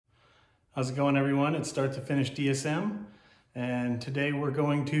How's it going, everyone? It's Start to Finish DSM, and today we're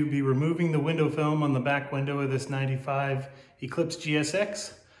going to be removing the window film on the back window of this 95 Eclipse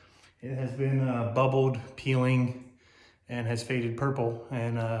GSX. It has been bubbled, peeling, and has faded purple,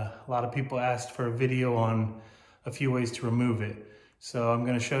 and a lot of people asked for a video on a few ways to remove it. So I'm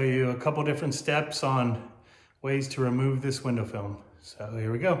going to show you a couple different steps on ways to remove this window film. So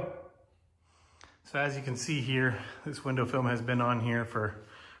here we go. So as you can see here, this window film has been on here for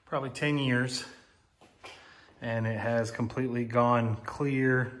probably 10 years, and it has completely gone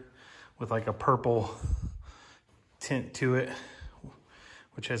clear with like a purple tint to it,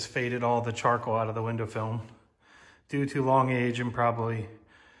 which has faded all the charcoal out of the window film due to long age and probably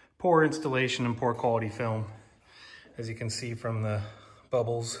poor installation and poor quality film. As you can see from the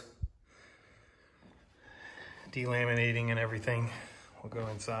bubbles delaminating and everything. We'll go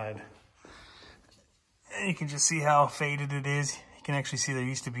inside and you can just see how faded it is. You can actually see there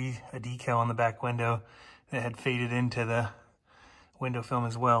used to be a decal on the back window that had faded into the window film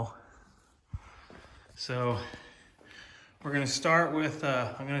as well. So we're going to start with,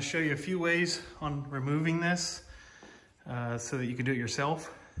 I'm going to show you a few ways on removing this so that you can do it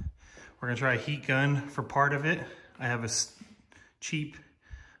yourself. We're going to try a heat gun for part of it. I have a cheap,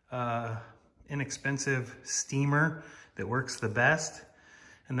 inexpensive steamer that works the best.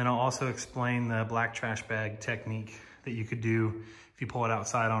 And then I'll also explain the black trash bag technique that you could do if you pull it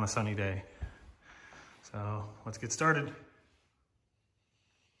outside on a sunny day. So let's get started.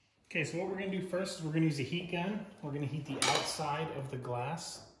 Okay, so what we're gonna do first is we're gonna use a heat gun. We're gonna heat the outside of the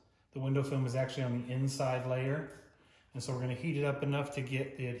glass. The window film is actually on the inside layer. And so we're gonna heat it up enough to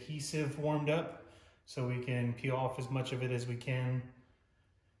get the adhesive warmed up so we can peel off as much of it as we can.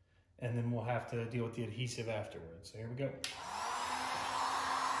 And then we'll have to deal with the adhesive afterwards. So here we go.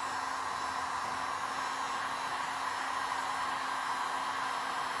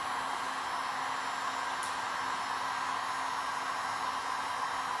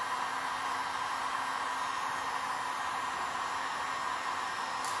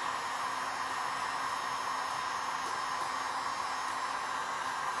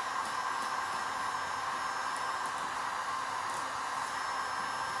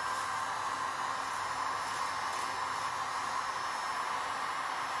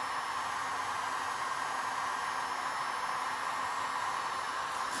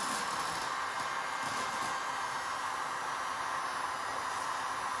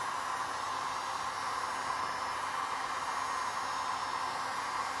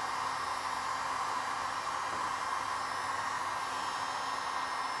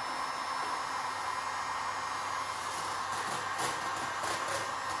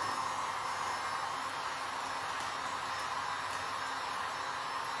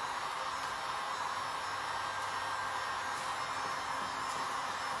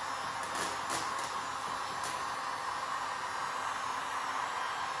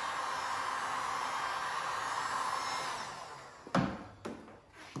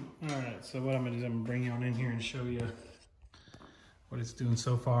 All right, so what I'm gonna do is I'm gonna bring you on in here and show you what it's doing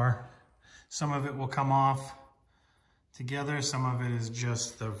so far. Some of it will come off together. Some of it is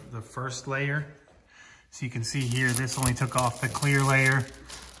just the first layer. So you can see here, this only took off the clear layer.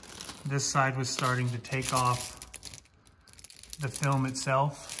 This side was starting to take off the film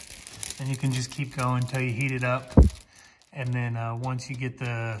itself. And you can just keep going until you heat it up. And then once you get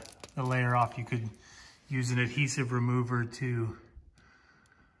the layer off, you could use an adhesive remover to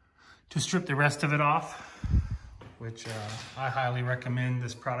strip the rest of it off, which I highly recommend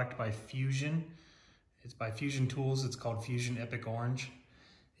this product by Fusion. It's by Fusion Tools. It's called Fusion Epic Orange.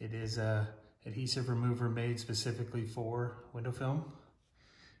 It is a adhesive remover made specifically for window film.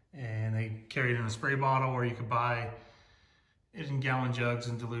 And they carry it in a spray bottle, or you could buy it in gallon jugs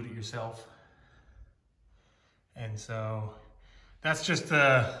and dilute it yourself. And so that's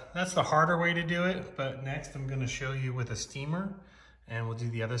the harder way to do it. But next I'm gonna show you with a steamer, and we'll do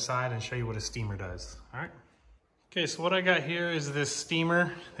the other side and show you what a steamer does. All right. Okay, so what I got here is this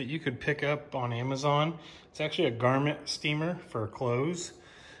steamer that you could pick up on Amazon. It's actually a garment steamer for clothes,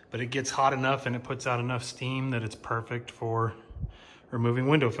 but it gets hot enough and it puts out enough steam that it's perfect for removing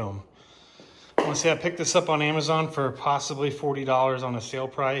window film. Honestly, I picked this up on Amazon for possibly $40 on a sale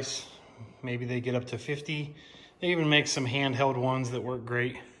price. Maybe they get up to $50. They even make some handheld ones that work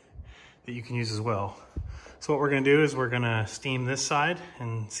great that you can use as well. So what we're gonna do is we're gonna steam this side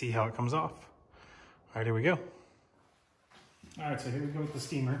and see how it comes off. All right, here we go. All right, so here we go with the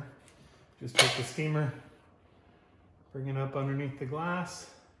steamer. Just take the steamer, bring it up underneath the glass.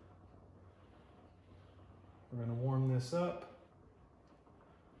 We're gonna warm this up,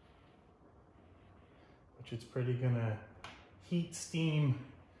 which it's pretty gonna heat steam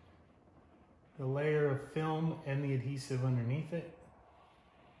the layer of film and the adhesive underneath it.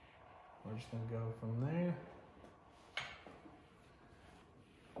 We're just going to go from there.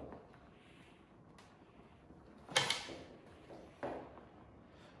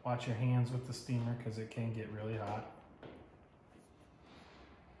 Watch your hands with the steamer because it can get really hot.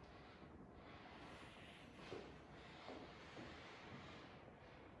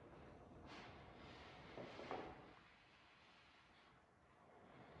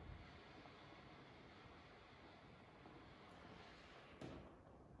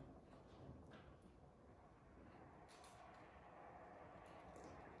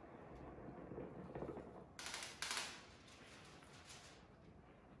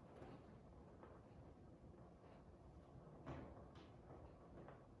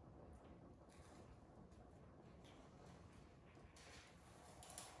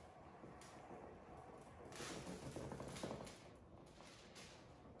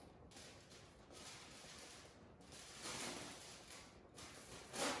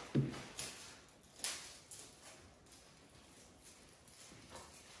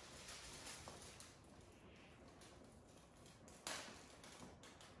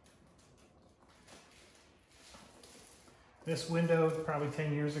 This window, probably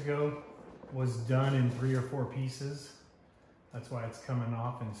 10 years ago, was done in 3 or 4 pieces. That's why it's coming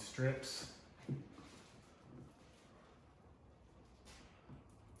off in strips.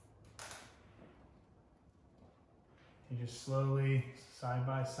 You just slowly, side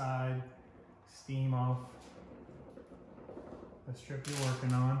by side, steam off the strip you're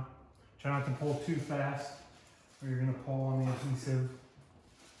working on. Try not to pull too fast, or you're going to pull on the adhesive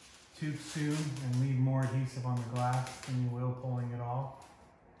too soon and leave more adhesive on the glass than you will pulling it off.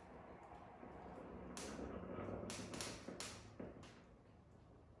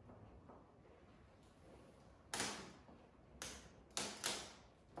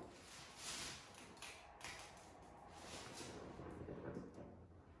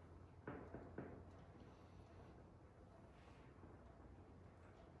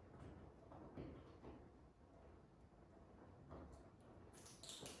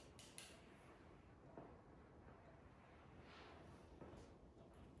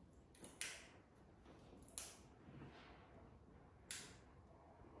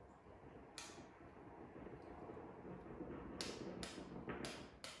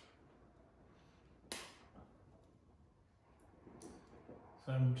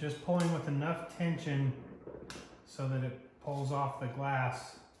 So I'm just pulling with enough tension so that it pulls off the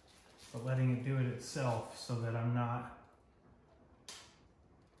glass, but letting it do it itself so that I'm not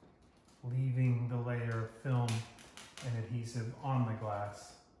leaving the layer of film and adhesive on the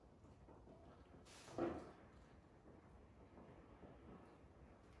glass.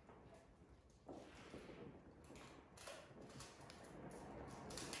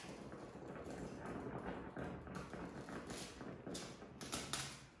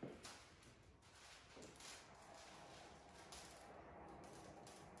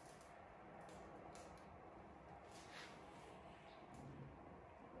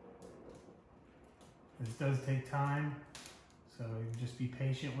 This does take time, so just be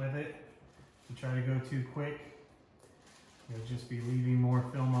patient with it. If you try to go too quick, you'll just be leaving more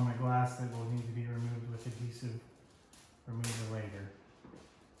film on the glass that will need to be removed with adhesive remover later.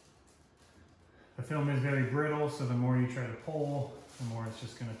 The film is very brittle, so the more you try to pull, the more it's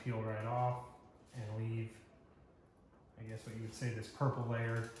just going to peel right off and leave, I guess what you would say, this purple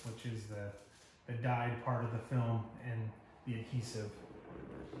layer, which is the dyed part of the film and the adhesive.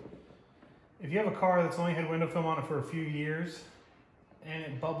 If you have a car that's only had window film on it for a few years and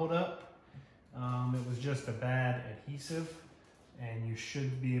it bubbled up, it was just a bad adhesive, and you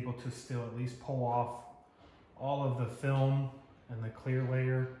should be able to still at least pull off all of the film and the clear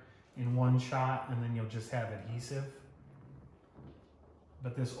layer in one shot, and then you'll just have adhesive.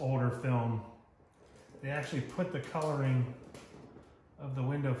 But this older film, they actually put the coloring of the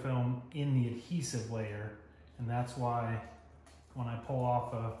window film in the adhesive layer, and that's why when I pull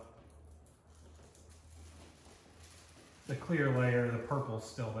off the clear layer, the purple's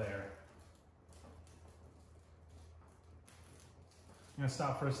still there. I'm gonna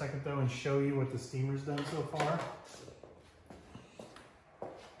stop for a second though and show you what the steamer's done so far.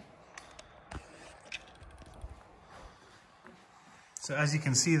 So as you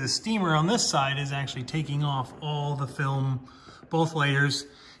can see, the steamer on this side is actually taking off all the film, both layers.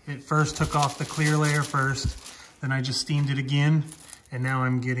 It first took off the clear layer first, then I just steamed it again, and now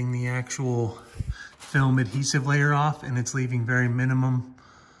I'm getting the actual film adhesive layer off, and it's leaving very minimum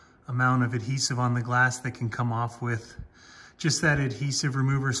amount of adhesive on the glass that can come off with just that adhesive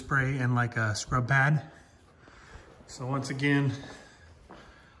remover spray and like a scrub pad. So once again,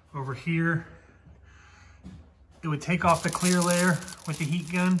 over here, it would take off the clear layer with the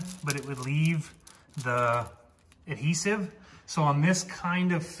heat gun, but it would leave the adhesive. So on this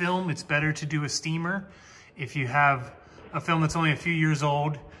kind of film, it's better to do a steamer. If you have a film that's only a few years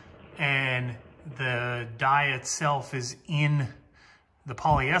old and the dye itself is in the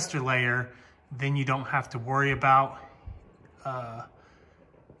polyester layer, then you don't have to worry about,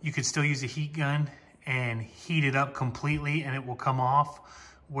 you could still use a heat gun and heat it up completely and it will come off.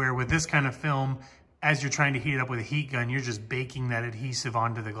 Where with this kind of film, as you're trying to heat it up with a heat gun, you're just baking that adhesive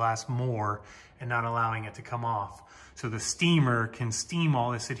onto the glass more and not allowing it to come off. So the steamer can steam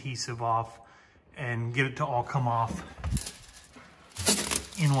all this adhesive off and get it to all come off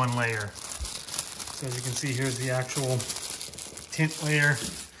in one layer. So as you can see, here's the actual tint layer,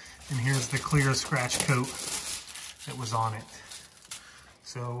 and here's the clear scratch coat that was on it.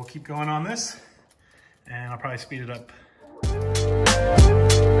 So we'll keep going on this, and I'll probably speed it up.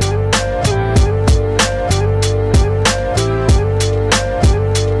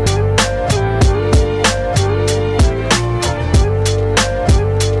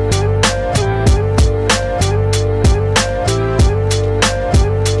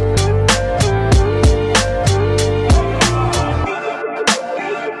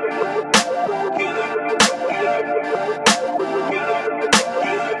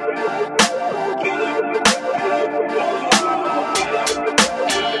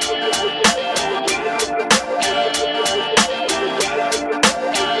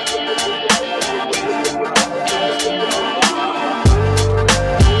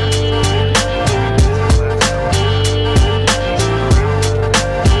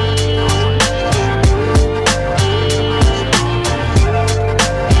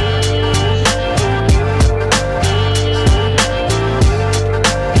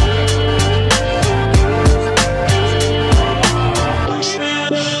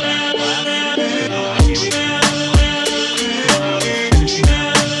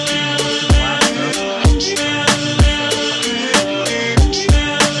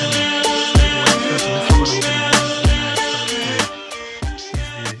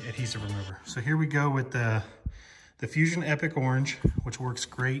 So here we go with the Fusion Epic Orange, which works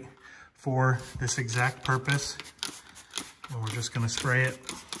great for this exact purpose. And we're just gonna spray it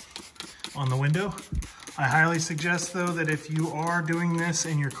on the window. I highly suggest though that if you are doing this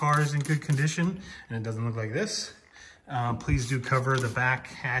and your car is in good condition and it doesn't look like this, please do cover the back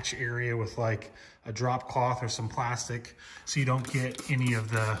hatch area with like a drop cloth or some plastic so you don't get any of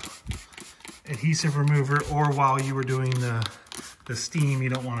the adhesive remover, or while you were doing the steam, you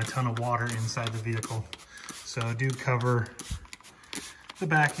don't want a ton of water inside the vehicle. So do cover the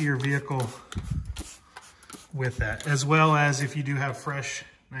back of your vehicle with that, as well as if you do have fresh,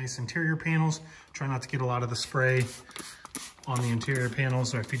 nice interior panels, try not to get a lot of the spray on the interior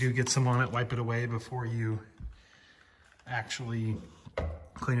panels, or if you do get some on it, wipe it away before you actually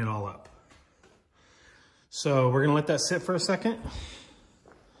clean it all up. So we're gonna let that sit for a second.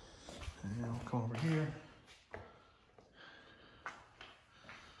 And I'll come over here.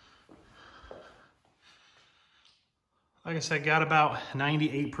 Like I said, got about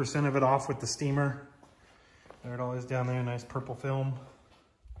 98% of it off with the steamer. There it all is down there, nice purple film.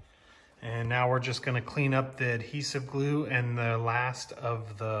 And now we're just gonna clean up the adhesive glue and the last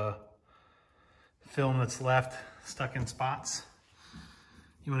of the film that's left stuck in spots.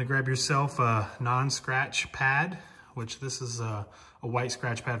 You wanna grab yourself a non-scratch pad, which this is a white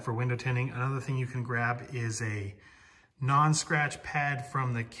scratch pad for window tinting. Another thing you can grab is a non-scratch pad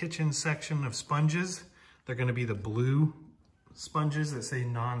from the kitchen section of sponges. They're gonna be the blue sponges that say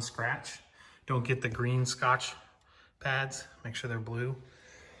non-scratch. Don't get the green Scotch pads, make sure they're blue.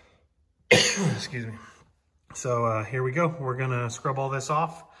 Excuse me. So here we go. We're gonna scrub all this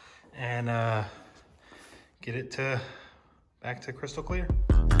off and get it back to crystal clear.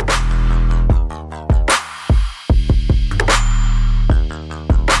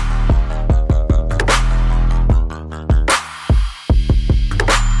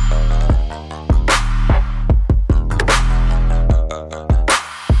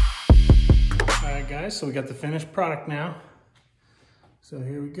 So we got the finished product now. So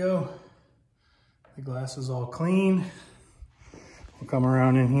here we go. The glass is all clean. We'll come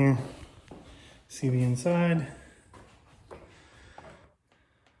around in here, see the inside.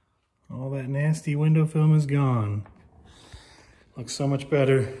 All that nasty window film is gone. Looks so much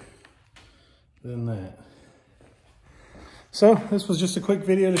better than that. So this was just a quick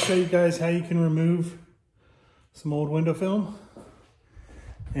video to show you guys how you can remove some old window film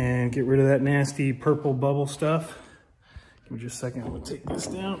and get rid of that nasty purple bubble stuff. Give me just a second, I'm gonna take this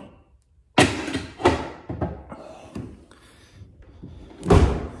down.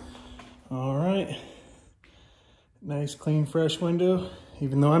 All right. Nice, clean, fresh window,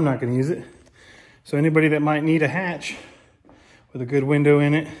 even though I'm not gonna use it. So anybody that might need a hatch with a good window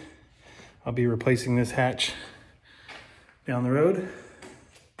in it, I'll be replacing this hatch down the road.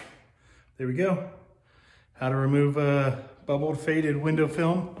 There we go. How to remove a bubbled, faded window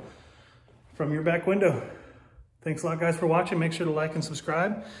film from your back window. Thanks a lot, guys, for watching. Make sure to like and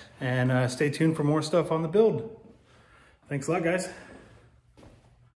subscribe, and stay tuned for more stuff on the build. Thanks a lot, guys.